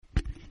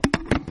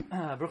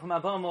Bruchim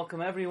Abom, welcome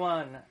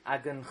everyone.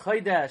 Agun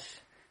Chodesh.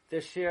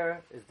 This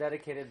year is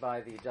dedicated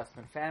by the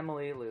Justman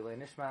family, Lilei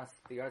Nishmas,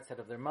 the yahrzeit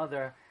of their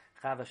mother,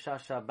 Chava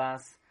Shasha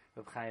Bas,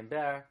 Reb Chaim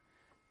Ber,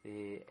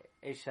 the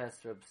Eshes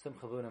Reb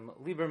Simcha Bunim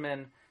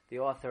Lieberman, the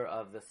author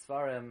of the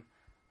Svarim,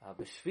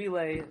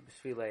 B'Shvilei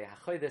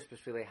HaChodesh,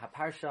 B'Shvilei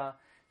HaParsha.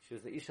 She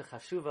was the Isha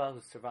Chashuva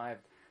who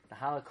survived the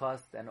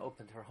Holocaust and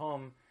opened her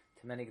home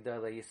to many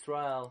Gdolei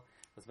Yisrael,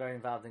 was very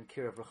involved in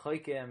Kiruv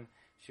Rechoikim.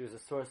 She was a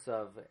source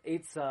of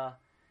Eitzah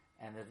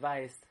and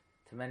advice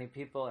to many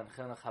people, and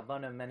Chinuch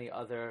Habanim, many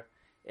other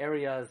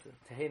areas.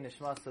 Tehei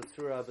Nishmasa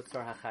Tzura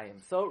B'Tzor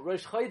HaChaim. So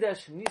Rosh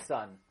Chodesh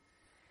Nisan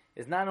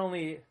is not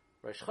only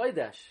Rosh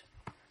Chodesh,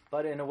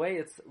 but in a way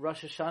it's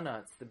Rosh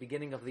Hashanah. It's the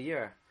beginning of the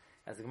year.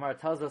 As the Gemara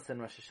tells us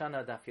in Rosh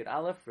Hashanah Daf Yud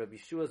Aleph, Rabbi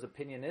Yeshua's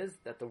opinion is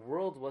that the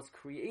world was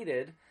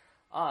created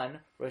on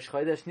Rosh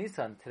Chodesh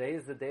Nisan. Today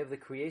is the day of the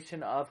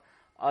creation of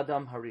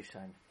Adam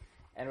Harishon.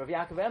 And Rav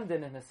Yaakov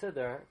Emden in his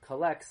Siddur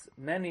collects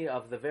many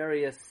of the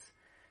various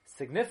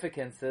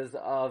significances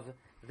of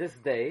this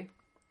day.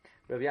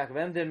 Rav Yaakov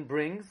Emden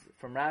brings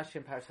from Rashi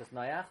and Parshas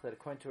Nayach that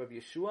according to Rabbi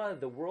Yeshua,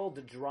 the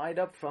world dried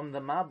up from the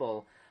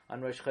Mabul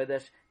on Rosh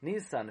Chodesh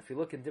Nisan. If you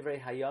look in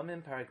Divrei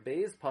Hayamim, Parak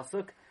Beis,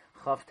 Pasuk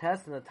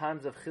Chavtes, in the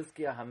times of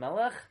Chizkiah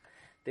HaMelech,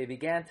 they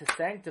began to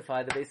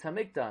sanctify the Beis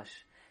HaMikdash.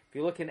 If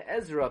you look in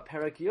Ezra,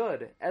 Parak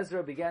Yud,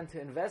 Ezra began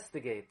to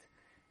investigate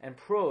and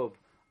probe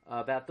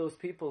about those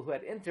people who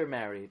had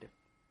intermarried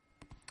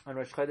on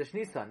Rosh Chodesh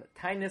Nisan.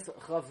 Tainis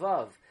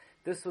Chavav.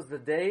 This was the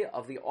day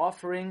of the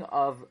offering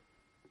of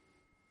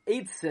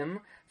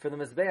Eitzim for the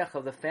Mizbeach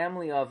of the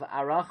family of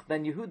Arach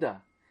ben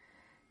Yehuda.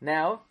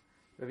 Now,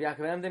 Rabbi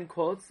Yaakov Emden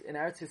quotes in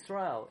Eretz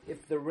Yisrael,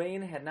 if the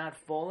rain had not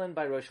fallen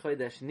by Rosh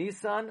Chodesh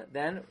Nisan,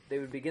 then they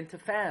would begin to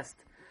fast.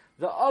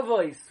 The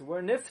Avos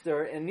were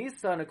nifter in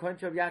Nisan. According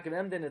to Rabbi Yaakov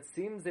Emden, it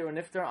seems they were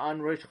nifter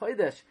on Rosh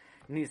Chodesh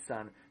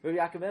Nisan. Rabbi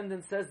Yaakov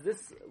Emden says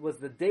this was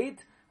the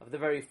date of the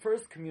very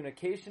first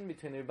communication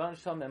between the Rebbeinu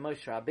Shalom and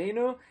Moshe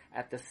Rabbeinu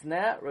at the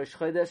Sneh, Rosh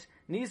Chodesh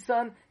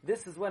Nisan.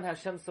 This is when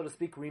Hashem, so to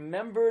speak,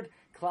 remembered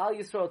Klal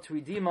Yisrael to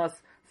redeem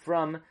us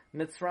from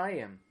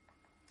Mitzrayim.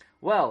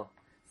 Well,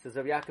 says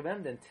Rabbi Yaakov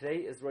Emden,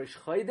 today is Rosh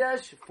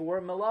Chodesh for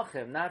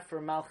Melachim, not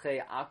for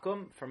Malchei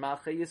Akum, for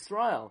Malchei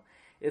Yisrael.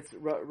 It's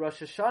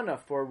Rosh Hashanah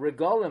for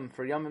Regalim,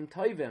 for Yomim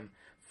Tovim,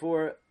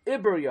 for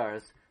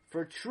Iberyars,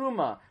 for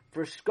Truma,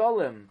 for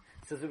Shkolim.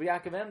 Says Rabbi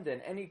Yaakov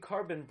Emden, any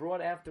carbon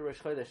brought after Rosh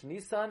Chodesh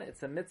Nisan,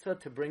 it's a mitzvah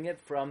to bring it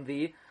from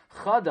the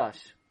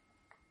Chadash.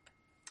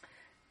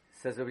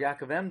 Says Rabbi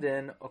Yaakov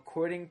Emden,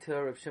 according to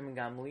Rav Shimon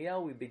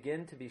Gamliel, we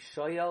begin to be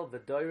shoyel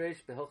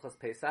v'doresh b'hilchos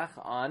Pesach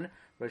on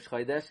Rosh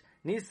Chodesh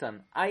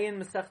Nisan. Ayin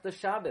Masechta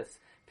Shabbos,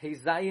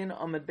 Peizayin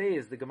Amud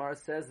Beis. The Gemara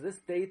says this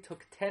day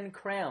took 10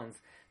 crowns.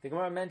 The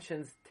Gemara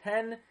mentions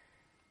 10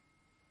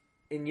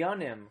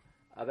 inyanim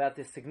about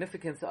the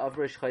significance of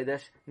Rosh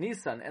Chodesh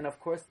Nisan. And of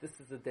course, this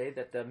is the day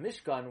that the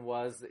Mishkan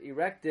was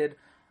erected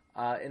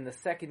in the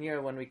second year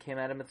when we came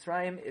out of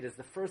Mitzrayim. It is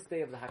the first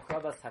day of the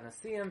Hakravas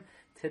Hanasiyim.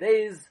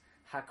 Today's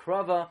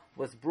Hakrava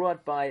was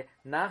brought by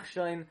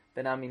Nachshon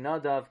ben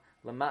Aminadav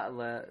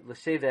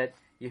l'Shevet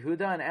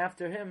Yehuda, and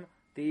after him,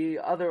 the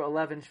other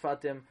 11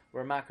 Shvatim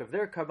were makar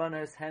their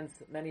karbanos.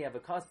 Hence, many have a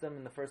custom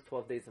in the first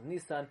 12 days of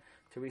Nisan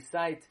to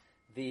recite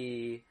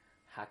the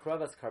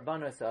Hakravas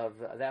Karbanos of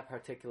that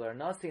particular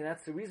Nasi, and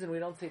that's the reason we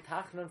don't say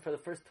Tachnun for the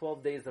first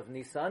 12 days of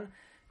Nisan,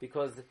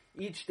 because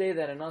each day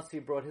that a Nasi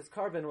brought his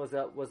carbon was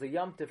a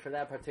Yom Tov for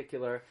that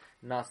particular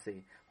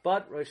Nasi.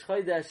 But Rosh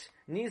Chodesh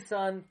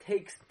Nisan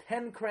takes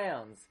 10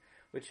 crowns,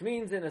 which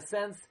means, in a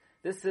sense,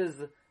 this is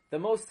the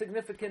most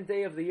significant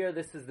day of the year.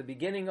 This is the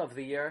beginning of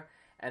the year,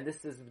 and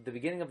this is the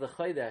beginning of the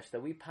Chodesh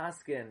that we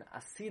paskin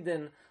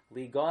Asidin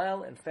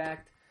Ligael. In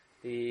fact,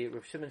 the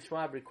Rav Shimon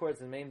Schwab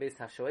records in Main Beis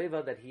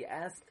HaShoeva that he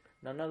asked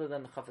none other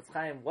than the Chafetz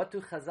Chaim, what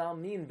do Chazal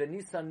mean?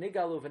 Benisan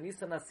Nigalu,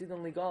 Benisan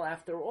Asidin Ligal.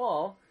 After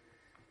all,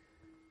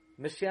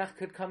 Mashiach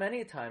could come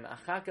anytime.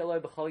 Achak Eloi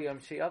b'chol yom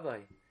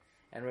she'avai.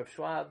 And Rav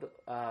Schwab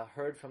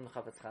heard from the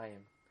Chafetz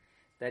Chaim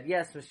that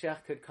yes,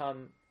 Mashiach could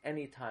come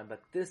anytime,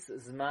 but this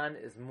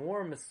Zman is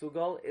more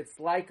Mesugal. It's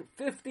like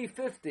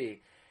 50-50.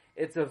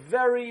 It's a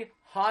very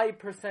high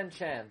percent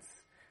chance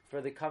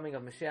for the coming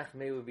of Mashiach.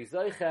 May we be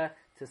Zoicha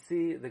to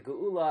see the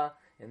Geula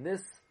in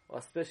this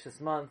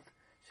auspicious month.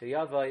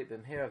 Sheyavai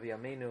b'mhira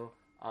v'yameinu.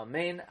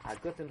 Amen. A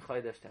guten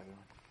Chodesh to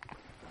everyone.